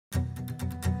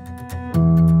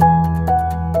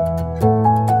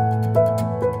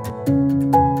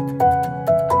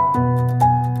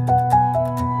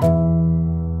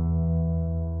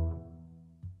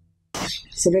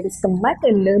So let us come back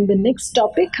and learn the next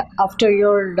topic after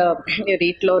your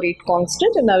rate law, rate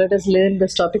constant, and now let us learn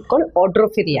this topic called order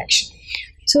of a reaction.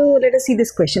 So let us see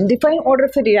this question. Define order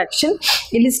of a reaction.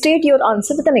 Illustrate your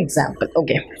answer with an example.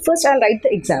 Okay. First I'll write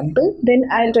the example. Then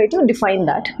I'll try to define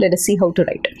that. Let us see how to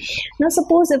write. Now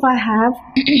suppose if I have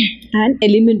an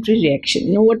elementary reaction.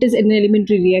 You know what is an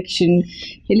elementary reaction?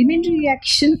 Elementary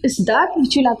reaction is that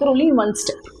which will occur only in one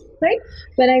step. Right?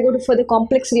 When I go to further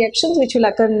complex reactions, which will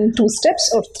occur in 2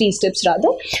 steps or 3 steps rather.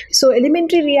 So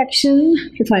elementary reaction,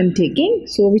 if I'm taking,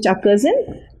 so which occurs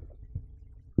in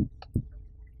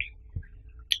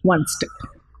 1 step.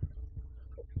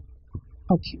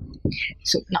 Okay.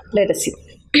 So now let us see.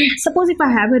 Suppose if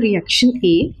I have a reaction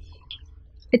A,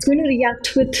 it's going to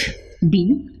react with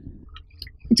B.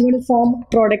 It's going to form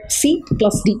product C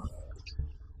plus D.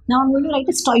 Now I'm going to write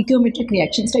a stoichiometric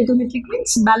reaction. Stoichiometric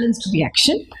means balanced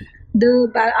reaction.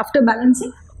 After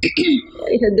balancing,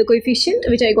 the coefficient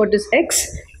which I got is X.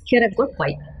 Here I've got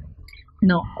Y.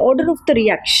 Now order of the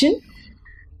reaction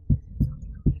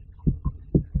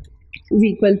is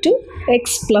equal to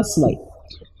X plus Y.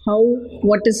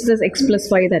 What is this X plus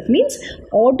Y? That means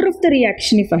order of the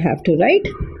reaction, if I have to write,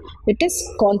 it is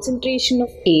concentration of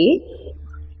A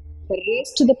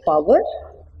raised to the power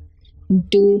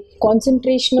into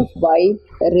concentration of Y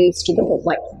raised to the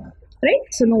Y. Right?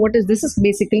 So now what is this? Is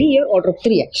basically your order of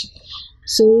the reaction.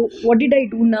 So what did I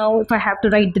do now? If I have to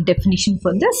write the definition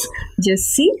for this, just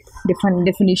see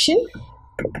definition.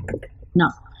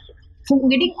 Now for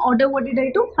getting order, what did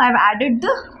I do? I have added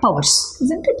the powers,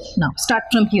 isn't it? Now start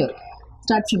from here.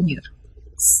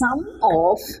 Sum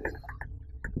of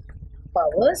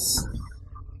powers.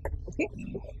 Okay.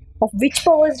 Of which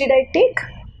powers did I take?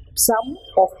 Sum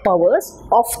of powers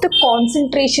of the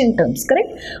concentration terms,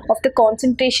 correct? Of the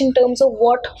concentration terms of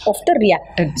what? Of the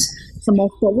reactants. Sum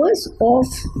of powers of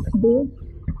the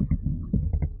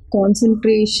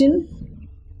concentration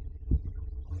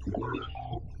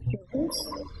terms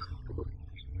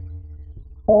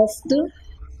of the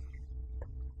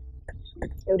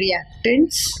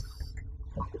reactants.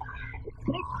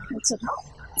 Correct? So now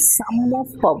sum of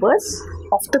powers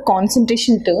of the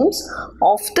concentration terms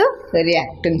of the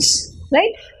reactants,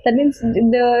 right? That means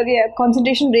the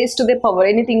concentration raised to the power,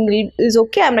 anything is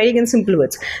okay. I'm writing in simple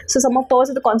words. So sum of powers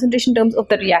of the concentration terms of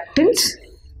the reactants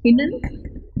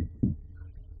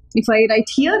if I write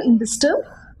here in this term,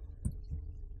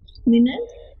 in an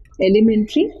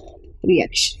elementary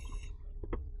reaction.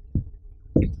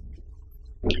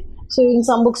 So in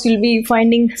some books you'll be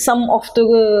finding sum of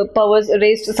the powers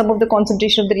raised, some of the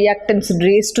concentration of the reactants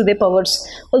raised to their powers.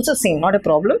 Also same, not a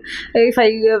problem. If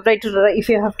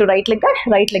you have to write like that,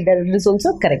 write like that. It is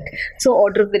also correct. So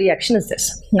order of the reaction is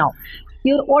this. Now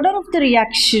your order of the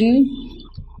reaction,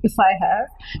 if I have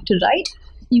to write,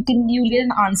 you get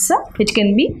an answer. It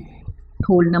can be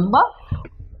whole number.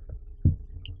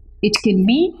 It can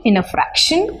be in a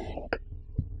fraction.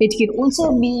 It can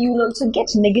also be, you will also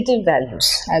get negative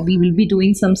values. We will be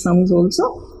doing some sums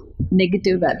also,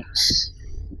 negative values.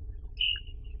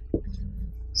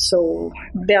 So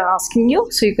they are asking you,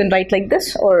 so you can write like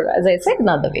this, or as I said,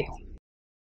 another way.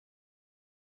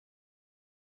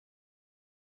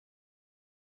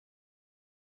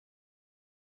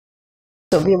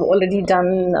 So we have already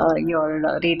done your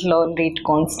rate law and rate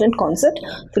constant concept.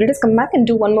 So let us come back and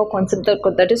do one more concept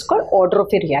that is called order of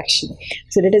a reaction.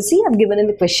 So let us see, I have given in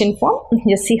the question form.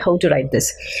 Just see how to write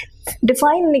this.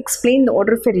 Define and explain the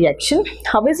order of a reaction.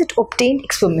 How is it obtained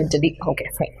experimentally? Okay,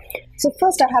 fine. So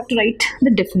first I have to write the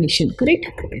definition, correct?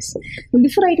 Yes.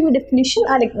 Before writing the definition,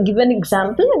 I'll give an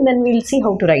example and then we'll see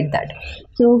how to write that.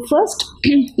 So first,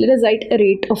 let us write a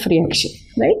rate of reaction,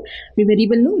 right? We very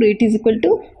well know rate is equal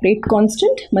to rate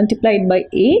constant multiplied by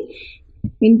A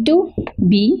into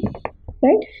B,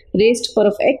 right, raised to power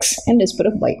of X and raised to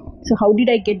power of Y. So how did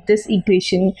I get this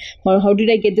equation, or how did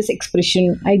I get this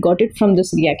expression? I got it from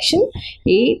this reaction,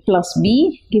 A plus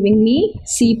B giving me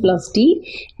C plus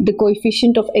D. The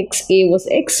coefficient of XA was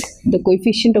X, the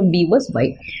coefficient of B was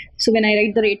Y. So when I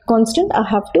write the rate constant, I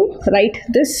have to write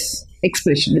this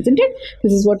expression, isn't it?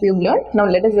 This is what we have learned. Now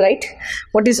let us write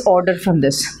what is order from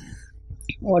this.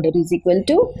 Order is equal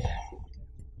to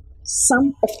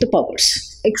sum of the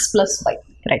powers, X plus Y.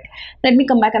 Right. Let me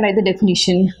come back and write the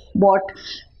definition. What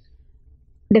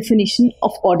definition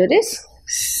of order is?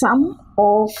 Sum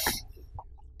of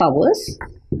powers.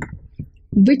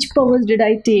 Which powers did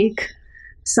I take?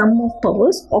 Sum of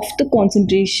powers of the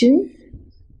concentration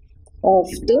of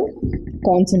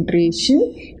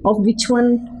which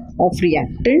one? Of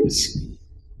reactants.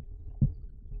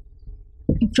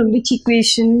 From which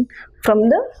equation? From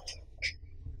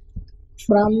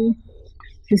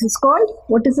This is called,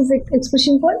 what is this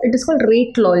expression called? It is called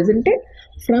rate law, isn't it?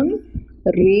 From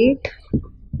rate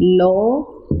law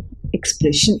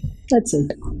expression. That's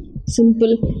it.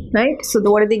 Simple, right? So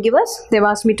what did they give us? They've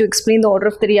asked me to explain the order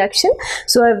of the reaction.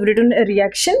 So I've written a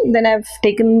reaction, then I've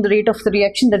taken the rate of the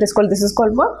reaction. That is called, this is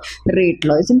called what? Rate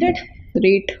law, isn't it?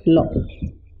 Rate law.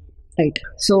 Right.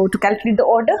 So to calculate the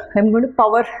order, I'm going to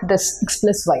power this x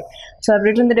plus y. So I've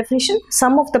written the definition: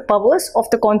 sum of the powers of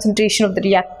the concentration of the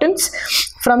reactants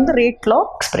from the rate law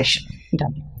expression.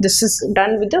 Done. This is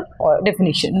done with the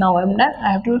definition. Now I'm done.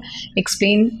 I have to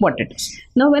explain what it is.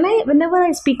 Now whenever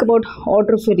I speak about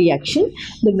order of a reaction,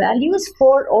 the values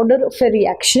for order of a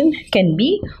reaction can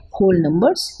be whole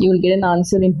numbers. You will get an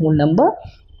answer in whole number.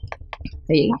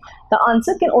 The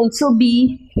answer can also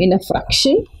be in a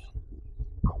fraction.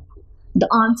 The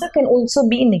answer can also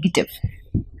be negative.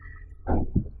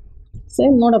 So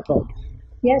not a problem.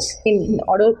 Yes, in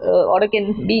order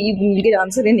can be, you will get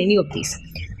answer in any of these.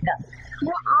 Done.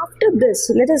 Now after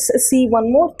this, let us see one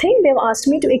more thing. They have asked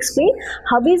me to explain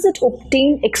how is it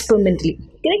obtained experimentally.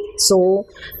 Correct? So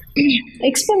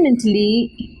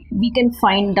experimentally, we can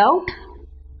find out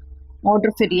order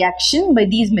of a reaction by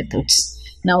these methods.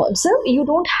 Now observe, you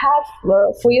don't have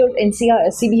for your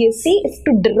Cbse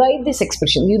to derive this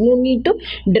expression. You don't need to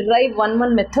derive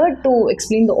one method to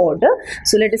explain the order.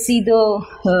 So let us see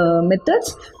the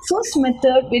methods. First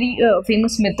method, very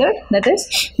famous method, that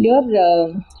is your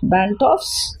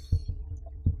Bantoff's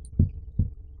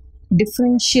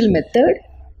differential method.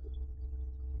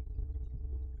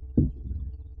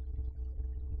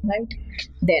 Right?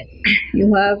 Then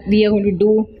we are going to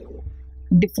do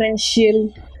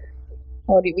differential,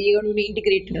 or we are going to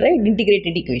integrate, right?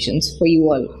 Integrated equations for you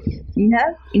all. We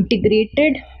have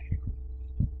integrated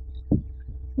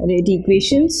rate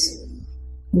equations.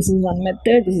 This is one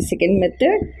method. This is second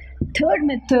method. Third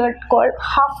method called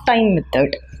half time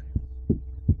method.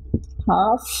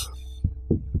 Half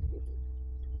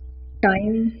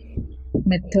time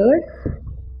method.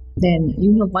 Then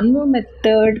you have one more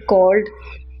method called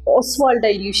Oswald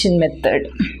dilution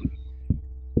method.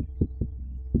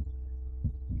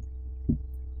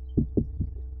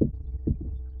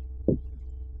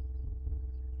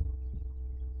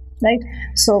 Right,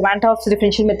 so Bantoff's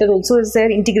differential method also is there,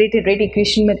 integrated rate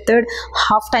equation method,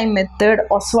 half-time method,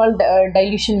 Oswald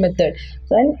dilution method.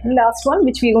 So, and last one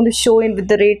which we are going to show in with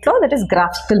the rate law, that is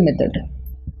graphical method.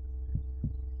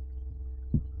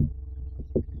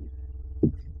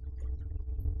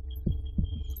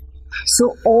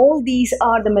 So all these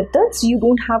are the methods you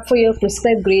don't have for your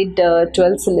prescribed grade 12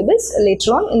 syllabus.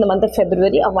 Later on in the month of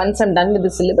February, once I'm done with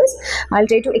the syllabus, I'll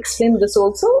try to explain this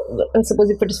also, suppose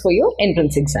if it is for your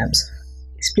entrance exams.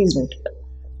 Please note it.